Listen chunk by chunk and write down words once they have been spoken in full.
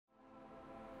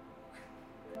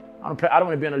I don't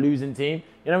want to be on a losing team.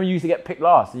 You know when you used to get picked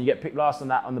last, and you get picked last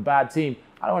on the bad team.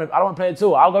 I don't want to play at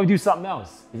all. I'll go do something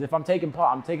else. Because if I'm taking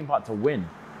part to win.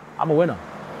 I'm a winner.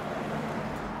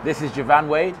 This is Joivan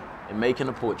Wade in Making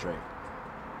a Portrait.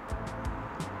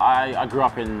 I grew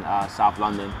up in South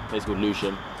London, a place called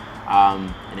Lucian,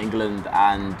 in England,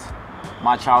 and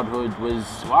my childhood was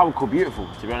what I would call beautiful.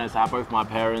 To be honest, I had both my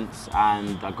parents,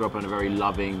 and I grew up in a very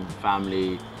loving,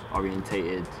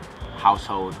 family-orientated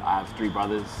household. I have 3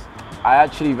 brothers. I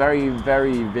actually very,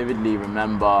 very vividly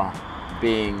remember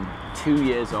being 2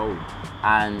 years old,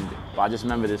 and I just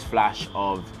remember this flash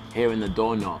of hearing the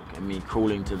door knock and me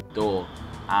crawling to the door,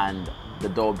 and the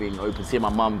door being open, seeing my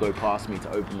mum go past me to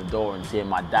open the door, and seeing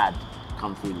my dad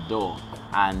come through the door.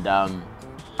 And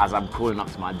as I'm crawling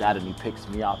up to my dad, and he picks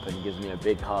me up and gives me a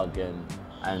big hug,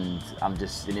 and I'm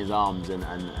just in his arms, and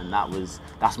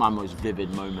that's my most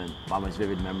vivid moment, my most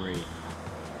vivid memory.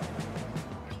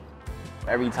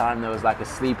 Every time there was like a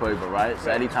sleepover, right? So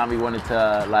anytime we wanted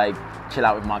to like chill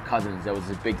out with my cousins, there was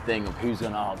this big thing of who's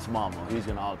gonna ask mum or who's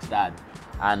gonna ask dad.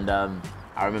 And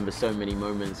I remember so many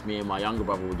moments me and my younger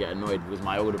brother would get annoyed because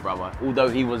my older brother, although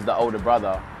he was the older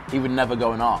brother, he would never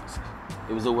go and ask.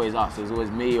 It was always us. It was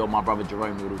always me or my brother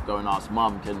Jerome who would go and ask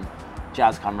mum, can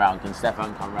Jazz come round? Can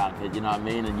Stefan come round? You know what I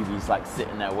mean? And you'd be like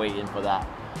sitting there waiting for that.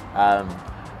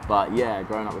 But yeah,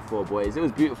 growing up with 4 boys, it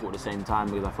was beautiful at the same time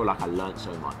because I feel like I learned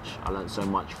so much. I learned so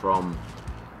much from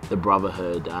the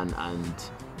brotherhood and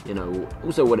you know,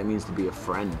 also what it means to be a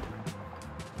friend.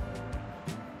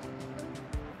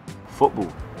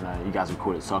 Football, you know, you guys would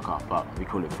call it soccer, but we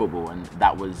call it football, and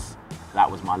that was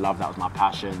my love, that was my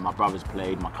passion. My brothers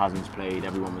played, my cousins played,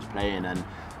 everyone was playing, and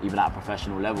even at a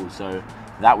professional level. So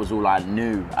that was all I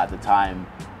knew at the time.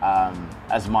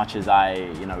 As much as I,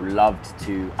 you know, loved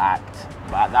to act,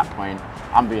 but at that point,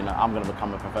 I'm going to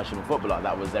become a professional footballer.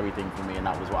 That was everything for me, and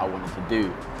that was what I wanted to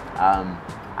do.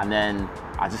 And then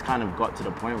I just kind of got to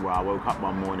the point where I woke up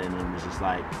one morning and was just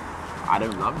like, I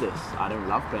don't love this. I don't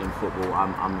love playing football.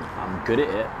 I'm good at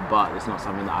it, but it's not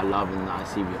something that I love and that I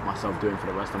see myself doing for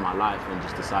the rest of my life. And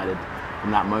just decided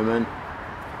from that moment,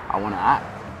 I want to act.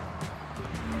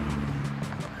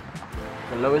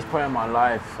 The lowest point in my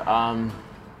life,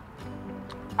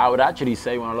 I would actually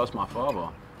say when I lost my father.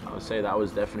 I would say that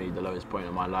was definitely the lowest point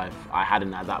in my life. I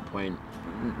hadn't at that point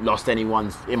lost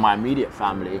anyone in my immediate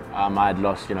family. I had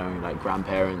lost, you know, like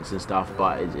grandparents and stuff,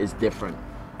 but it's different.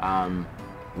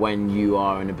 When you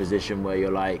are in a position where you're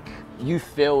like, you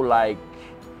feel like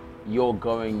you're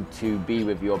going to be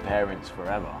with your parents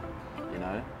forever, you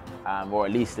know? Or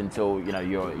at least until, you know,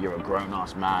 you're a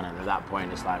grown-ass man, and at that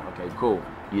point it's like, okay, cool.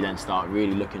 You then start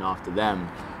really looking after them.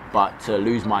 But to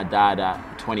lose my dad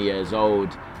at 20 years old,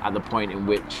 at the point in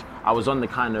which I was on the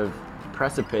kind of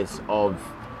precipice of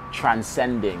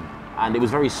transcending, and it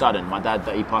was very sudden. My dad,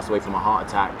 he passed away from a heart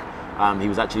attack. He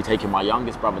was actually taking my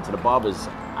youngest brother to the barbers,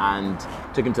 and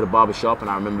took him to the barber shop, and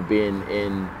I remember being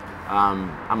in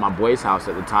at my boy's house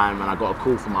at the time, and I got a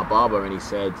call from my barber, and he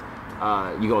said,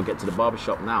 you gotta get to the barber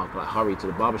shop now, like hurry to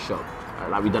the barber shop.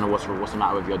 Like, we don't know what's the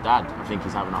matter with your dad. I think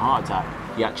he's having a heart attack.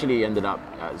 He actually ended up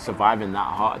surviving that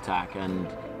heart attack, and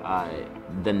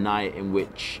the night in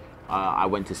which I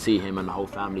went to see him and the whole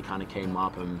family kind of came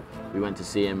up, and we went to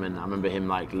see him, and I remember him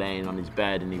like laying on his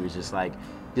bed, and he was just like,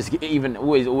 even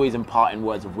always imparting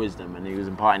words of wisdom, and he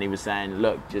was saying,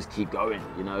 look, just keep going,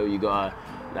 you know, you gotta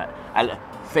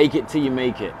fake it till you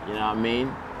make it, you know what I mean?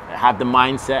 Have the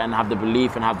mindset and have the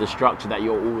belief and have the structure that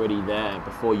you're already there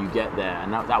before you get there.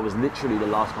 And that was literally the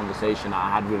last conversation I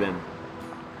had with him.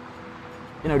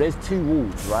 You know, there's 2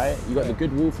 wolves, right? You got the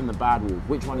good wolf and the bad wolf.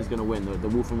 Which one is gonna win? The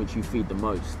wolf in which you feed the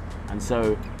most. And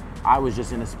so I was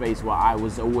just in a space where I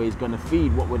was always gonna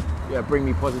feed what would bring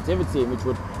me positivity and which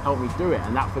would help me through it.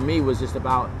 And that for me was just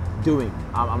about doing.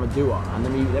 I'm a doer,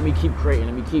 and let me keep creating,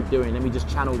 let me keep doing, let me just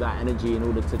channel that energy in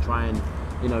order to try and,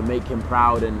 you know, make him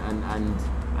proud and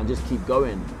just keep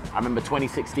going. I remember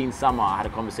 2016 summer, I had a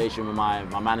conversation with my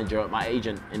manager, my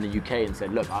agent in the UK, and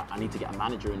said, look, I need to get a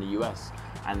manager in the US,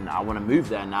 and I want to move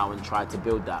there now and try to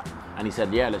build that. And he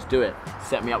said, yeah, let's do it.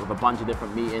 Set me up with a bunch of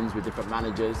different meetings with different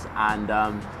managers, and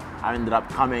I ended up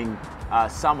coming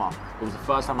summer. It was the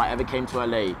first time I ever came to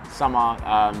LA, summer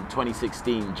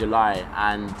 2016, July,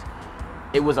 and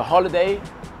it was a holiday,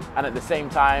 and at the same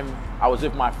time, I was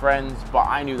with my friends, but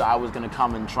I knew that I was going to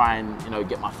come and try and, you know,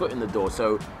 get my foot in the door.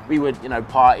 So we would, you know,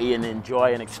 party and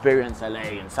enjoy and experience LA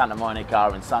and Santa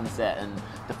Monica and Sunset, and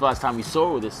the first time we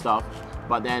saw all this stuff.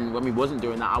 But then when we wasn't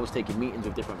doing that, I was taking meetings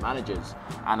with different managers,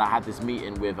 and I had this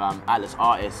meeting with Atlas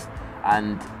Artists,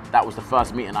 and that was the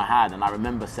first meeting I had. And I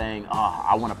remember saying, oh,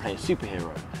 I want to play a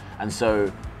superhero. And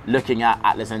so looking at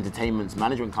Atlas Entertainment's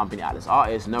management company, Atlas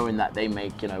Artists, knowing that they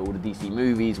make, you know, all the DC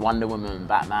movies, Wonder Woman,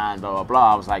 Batman, blah, blah,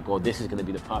 blah, I was like, well, this is gonna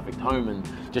be the perfect home, and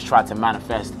just try to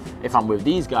manifest, if I'm with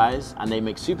these guys and they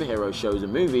make superhero shows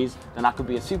and movies, then I could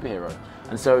be a superhero.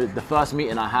 And so the first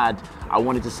meeting I had, I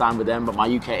wanted to sign with them, but my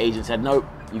UK agent said, nope,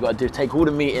 you gotta take all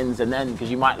the meetings and then,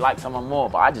 because you might like someone more,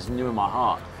 but I just knew in my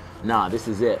heart, nah, this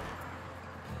is it.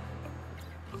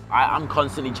 I'm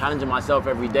constantly challenging myself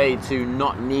every day to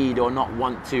not need or not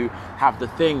want to have the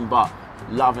thing, but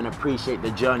love and appreciate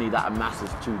the journey that amasses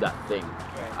to that thing.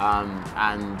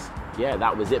 And yeah,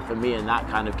 that was it for me, and that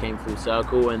kind of came full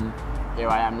circle, and here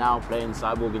I am now playing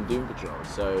Cyborg in Doom Patrol.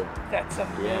 So that's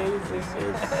amazing. Yeah,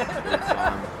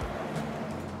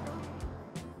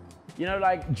 you know,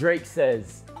 like Drake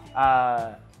says,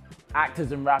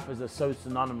 actors and rappers are so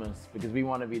synonymous because we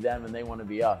want to be them and they want to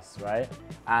be us, right?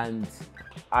 And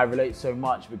I relate so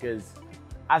much because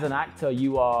as an actor,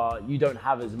 you don't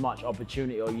have as much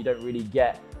opportunity, or you don't really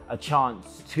get a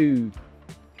chance to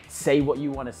say what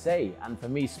you want to say. And for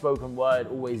me, spoken word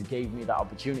always gave me that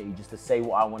opportunity just to say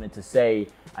what I wanted to say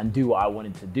and do what I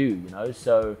wanted to do, you know?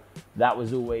 So that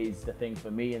was always the thing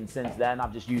for me. And since then,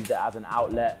 I've just used it as an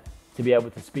outlet to be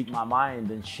able to speak my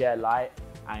mind and share light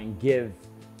and give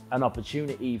an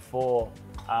opportunity for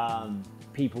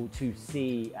people to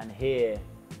see and hear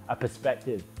a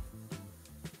perspective.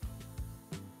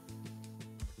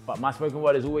 But my spoken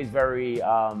word is always very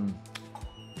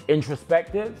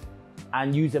introspective,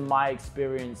 and using my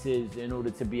experiences in order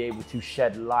to be able to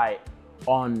shed light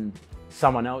on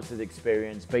someone else's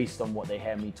experience based on what they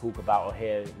hear me talk about or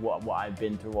hear what I've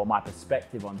been through, or my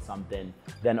perspective on something,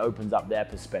 then opens up their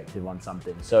perspective on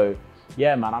something. So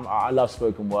yeah, man, I love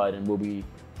spoken word, and we'll be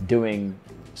doing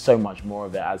so much more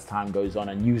of it as time goes on,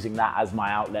 and using that as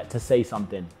my outlet to say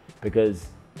something. Because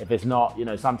if it's not, you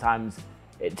know, sometimes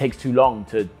it takes too long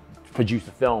to produce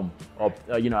a film, or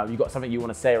you know, you've got something you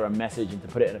want to say or a message, and to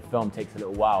put it in a film takes a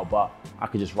little while, but I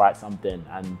could just write something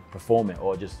and perform it,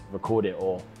 or just record it,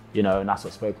 or, you know, and that's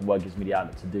what spoken word gives me the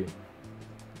outlet to do.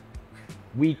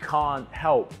 We can't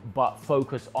help but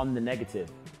focus on the negative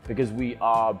because we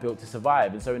are built to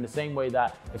survive. And so in the same way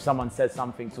that if someone says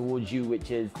something towards you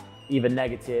which is either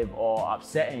negative or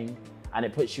upsetting, and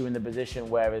it puts you in the position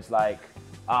where it's like,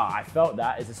 I felt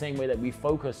that, it's the same way that we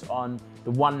focus on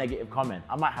the one negative comment.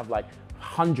 I might have like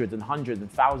hundreds and hundreds and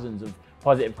thousands of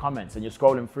positive comments, and you're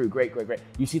scrolling through, great, great, great.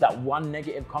 You see that one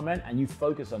negative comment and you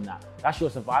focus on that. That's your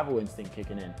survival instinct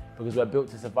kicking in, because we're built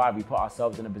to survive. We put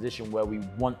ourselves in a position where we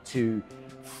want to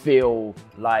feel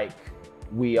like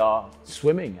we are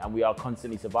swimming and we are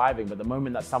constantly surviving. But the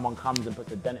moment that someone comes and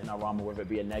puts a dent in our armor, whether it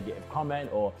be a negative comment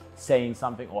or saying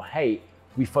something or hate,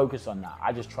 we focus on that.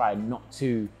 I just try not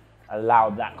to allow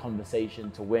that conversation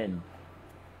to win.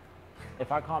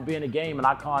 If I can't be in a game and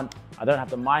I don't have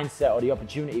the mindset or the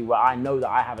opportunity where I know that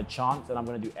I have a chance and I'm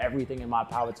going to do everything in my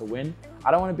power to win,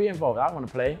 I don't want to be involved. I don't want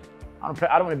to play. I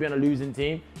don't want to be on a losing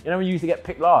team. You know when you used to get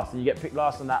picked last and you get picked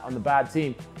last on the bad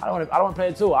team? I don't want to play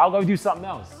at all. I'll go do something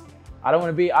else. I don't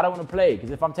want to play,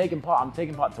 because if I'm taking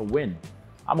part to win.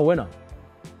 I'm a winner.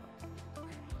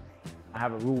 I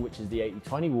have a rule which is the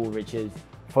 80-20 rule, which is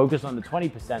focus on the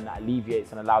 20% that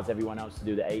alleviates and allows everyone else to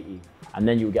do the 80, and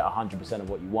then you'll get 100% of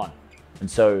what you want. And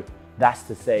so that's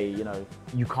to say, you know,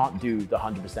 you can't do the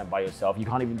 100% by yourself. You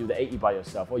can't even do the 80 by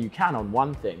yourself. Or you can on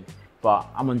one thing, but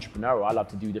I'm entrepreneurial. I love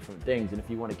to do different things. And if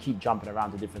you want to keep jumping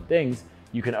around to different things,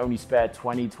 you can only spare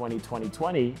 20, 20, 20,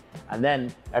 20, and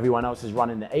then everyone else is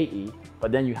running the 80, but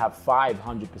then you have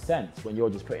 500% when you're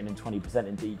just putting in 20%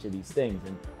 into each of these things,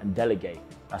 and delegate.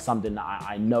 That's something that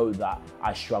I know that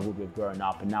I struggled with growing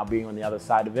up, and now being on the other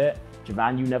side of it,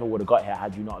 Joivan, you never would have got here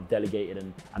had you not have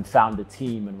delegated and found a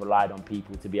team and relied on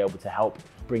people to be able to help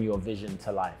bring your vision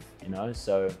to life, you know?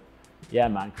 So yeah,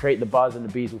 man, create the buzz and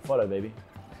the bees will follow, baby.